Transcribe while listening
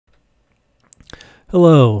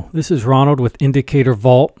Hello, this is Ronald with Indicator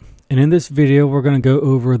Vault, and in this video we're going to go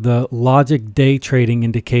over the logic day trading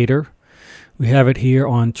indicator. We have it here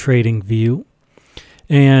on Tradingview,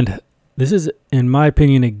 and this is, in my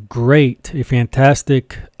opinion, a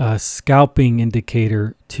fantastic scalping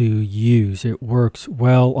indicator to use. It works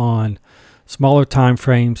well on smaller time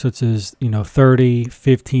frames such as 30,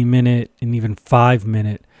 15 minute, and even 5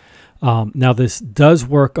 minute. Now this does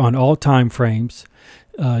work on all time frames.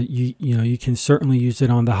 You can certainly use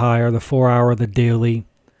it on the higher, the 4 hour, the daily,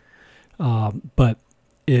 but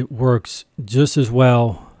it works just as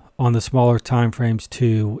well on the smaller time frames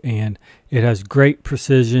too, and it has great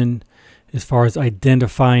precision as far as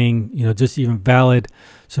identifying just even valid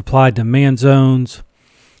supply demand zones,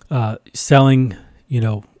 selling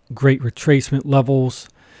great retracement levels,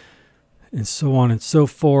 and so on and so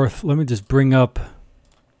forth. Let me just bring up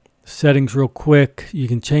settings real quick. You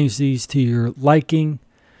can change these to your liking.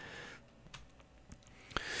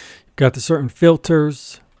 Got the certain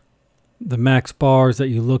filters, the max bars that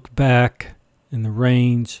you look back in the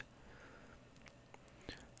range.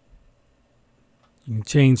 You can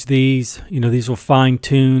change these. These will fine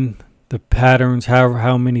tune the patterns,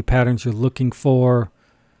 how many patterns you're looking for.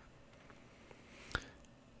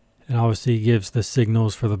 And obviously it gives the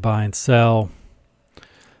signals for the buy and sell.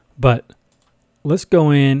 But let's go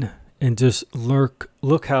in and just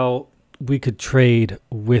look how we could trade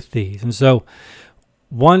with these. And so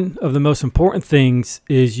one of the most important things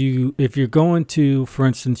is if you're going to, for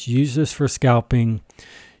instance, use this for scalping,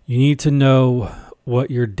 you need to know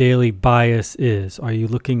what your daily bias is. Are you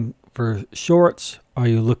looking for shorts? Are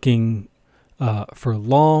you looking for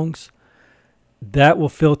longs? That will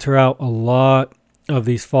filter out a lot of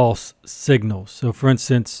these false signals. So for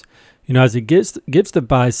instance, as it gives the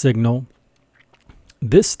buy signal,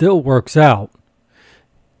 this still works out.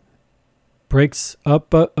 Breaks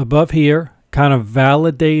up above here, kind of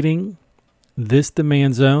validating this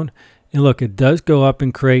demand zone. And look, it does go up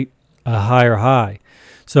and create a higher high.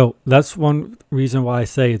 So that's one reason why I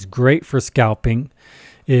say it's great for scalping,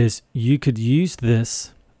 is you could use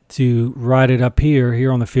this to ride it up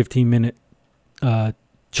here on the 15-minute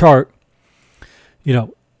chart.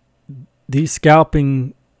 These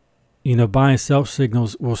scalping buy and sell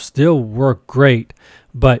signals will still work great,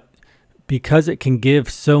 but because it can give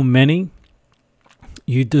so many,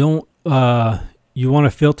 you want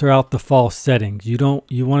to filter out the false settings. You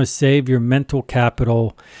want to save your mental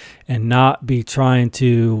capital and not be trying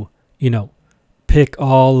to pick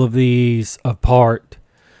all of these apart.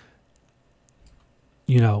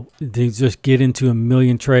 They just get into a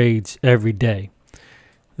million trades every day.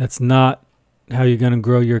 That's not how you're going to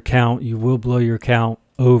grow your account. You will blow your account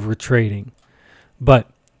over trading, but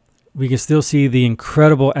we can still see the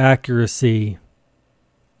incredible accuracy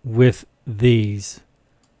with these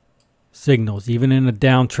signals. Even in a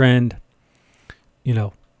downtrend,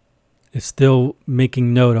 it's still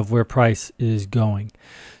making note of where price is going.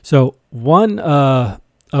 So one of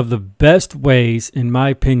the best ways, in my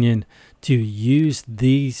opinion, to use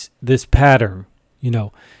this pattern,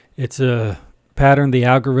 it's a pattern the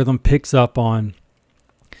algorithm picks up on,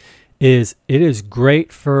 it is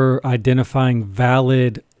great for identifying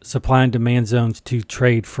valid supply and demand zones to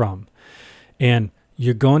trade from. And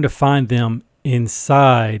you're going to find them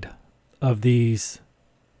inside of these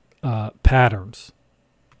patterns.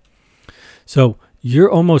 So you're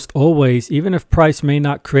almost always, even if price may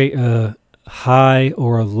not create a high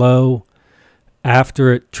or a low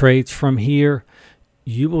after it trades from here,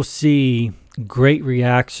 you will see great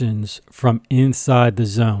reactions from inside the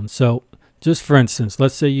zone. So just for instance,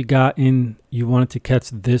 let's say you wanted to catch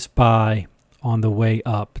this buy on the way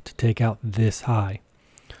up to take out this high.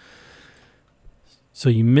 So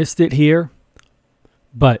you missed it here,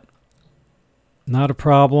 but not a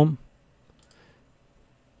problem.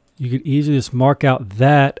 You could easily just mark out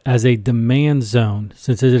that as a demand zone,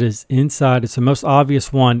 since it is inside. It's the most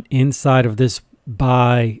obvious one inside of this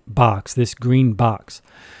buy box, this green box.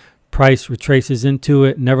 Price retraces into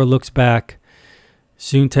it, never looks back,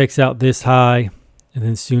 soon takes out this high, and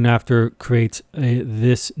then soon after creates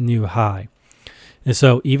this new high. And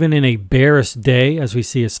so even in a bearish day, as we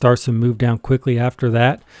see it starts to move down quickly after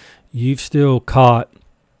that, you've still caught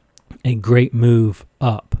a great move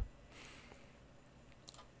up.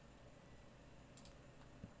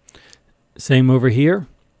 Same over here.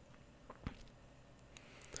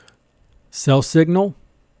 Sell signal.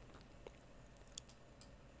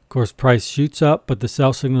 Of course, price shoots up, but the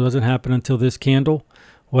sell signal doesn't happen until this candle.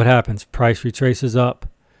 What happens? Price retraces up,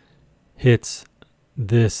 hits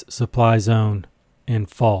this supply zone, and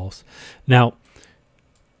falls. Now,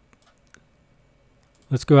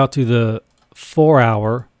 let's go out to the 4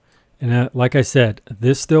 hour And like I said,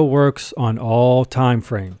 this still works on all time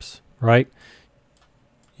frames, right?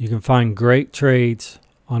 You can find great trades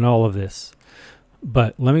on all of this.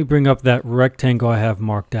 But let me bring up that rectangle I have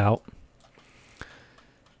marked out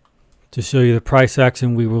to show you the price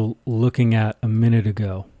action we were looking at a minute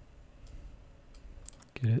ago.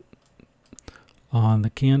 Get it on the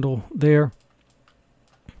candle there.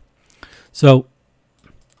 So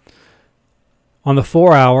on the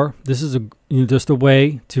 4 hour, this is just a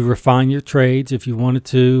way to refine your trades if you wanted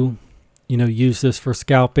to, use this for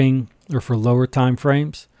scalping or for lower time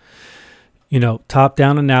frames.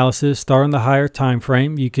 Top-down analysis, start in the higher time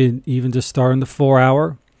frame. You could even just start in the 4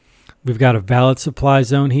 hour. We've got a valid supply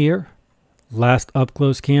zone here. Last up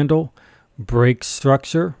close candle breaks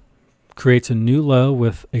structure, creates a new low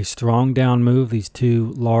with a strong down move, these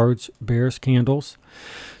two large bearish candles.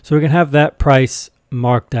 So we can have that price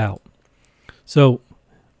marked out. So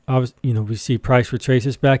we see price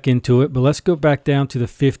retraces back into it, but let's go back down to the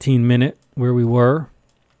 15-minute where we were.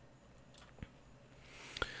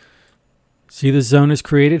 See, the zone is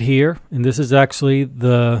created here, and this is actually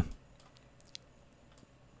the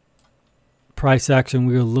price action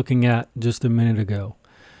we were looking at just a minute ago.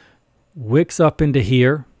 Wicks up into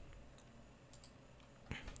here.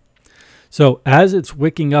 So as it's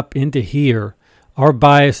wicking up into here, our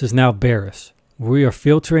bias is now bearish. We are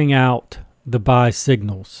filtering out the buy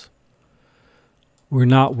signals. We're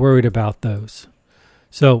not worried about those.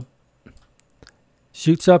 So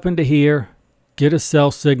shoots up into here, get a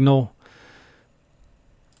sell signal.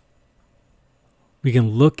 We can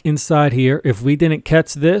look inside here. If we didn't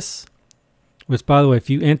catch this, which, by the way, if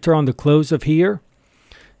you enter on the close of here,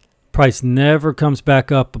 price never comes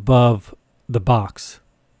back up above the box,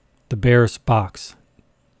 the bearish box.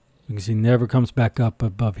 You can see never comes back up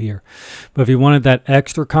above here. But if you wanted that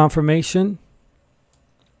extra confirmation,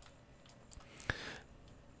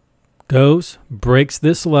 goes, breaks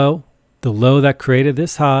this low. The low that created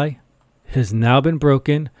this high has now been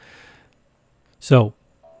broken. So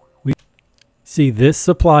we see this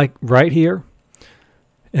supply right here,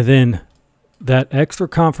 and then that extra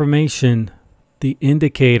confirmation, the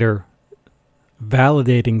indicator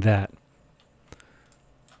validating that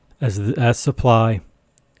as supply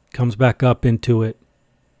comes back up into it.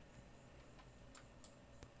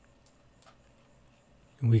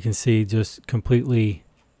 And we can see just completely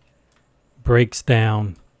breaks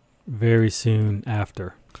down very soon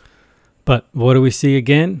after. But what do we see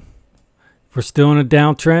again? We're still in a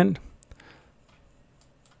downtrend.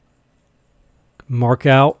 Mark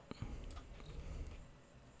out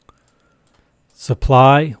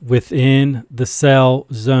supply within the sell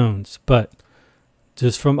zones. But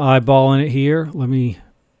just from eyeballing it here, let me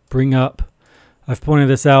bring up, I've pointed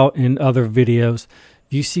this out in other videos.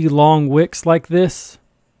 If you see long wicks like this,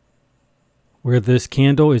 where this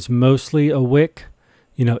candle is mostly a wick,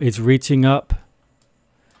 it's reaching up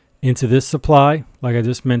into this supply. Like I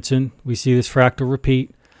just mentioned, we see this fractal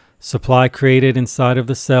repeat. Supply created inside of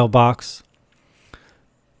the sell box,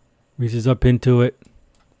 reaches up into it,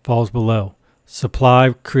 falls below.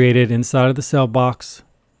 Supply created inside of the sell box,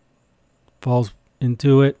 falls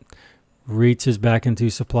into it, reaches back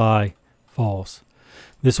into supply, falls.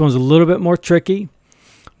 This one's a little bit more tricky,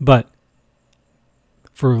 but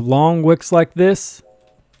for long wicks like this,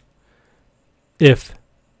 if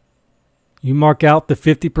you mark out the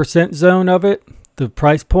 50% zone of it, the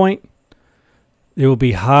price point, it will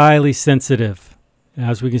be highly sensitive.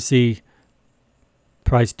 As we can see,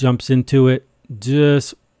 price jumps into it,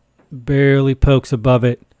 just barely pokes above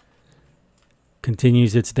it,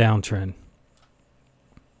 continues its downtrend.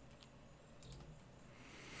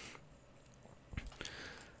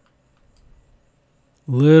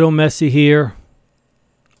 Little messy here.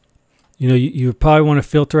 You probably want to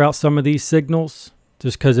filter out some of these signals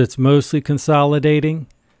just because it's mostly consolidating.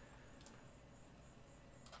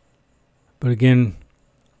 But again,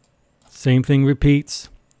 same thing repeats.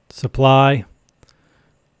 Supply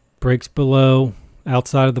breaks below,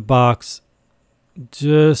 outside of the box,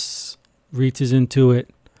 just reaches into it,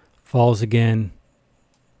 falls again,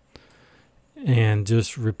 and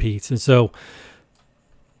just repeats. And so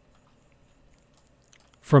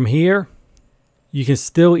from here, you can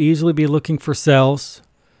still easily be looking for sells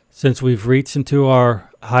since we've reached into our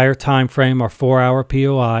higher time frame, our 4-hour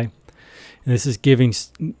POI. And this is giving,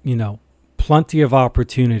 plenty of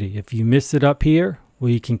opportunity. If you missed it up here, well,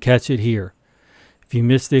 you can catch it here. If you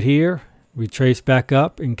missed it here, retrace back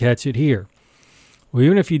up and catch it here. Well,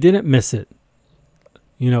 even if you didn't miss it,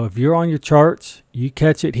 if you're on your charts, you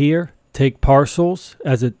catch it here, take partials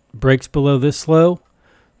as it breaks below this low,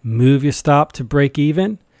 move your stop to break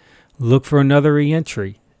even, look for another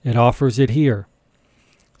re-entry. It offers it here.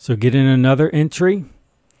 So get in another entry,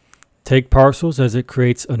 take partials as it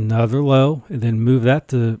creates another low, and then move that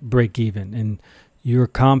to break even. And you're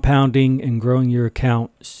compounding and growing your account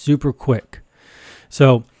super quick.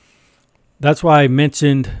 So that's why I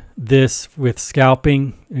mentioned this with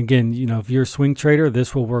scalping. Again, you know, if you're a swing trader,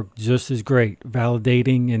 this will work just as great.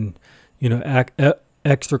 Validating and, you know,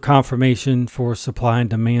 extra confirmation for supply and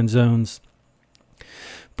demand zones.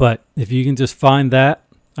 But if you can just find that,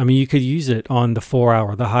 I mean, you could use it on the 4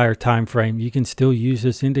 hour, the higher time frame. You can still use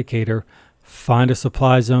this indicator, find a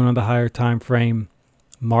supply zone on the higher time frame,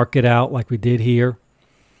 mark it out like we did here.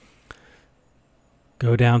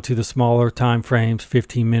 Go down to the smaller time frames,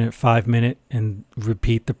 15 minute, 5 minute, and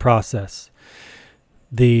repeat the process.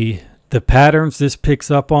 The patterns this picks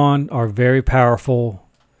up on are very powerful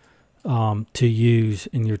to use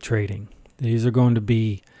in your trading. These are going to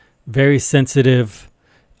be very sensitive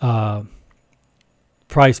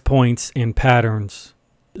price points and patterns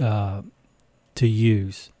to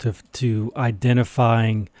use to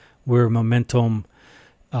identifying where momentum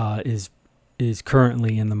is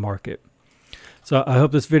currently in the market. So I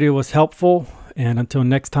hope this video was helpful, and until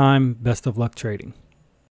next time, best of luck trading.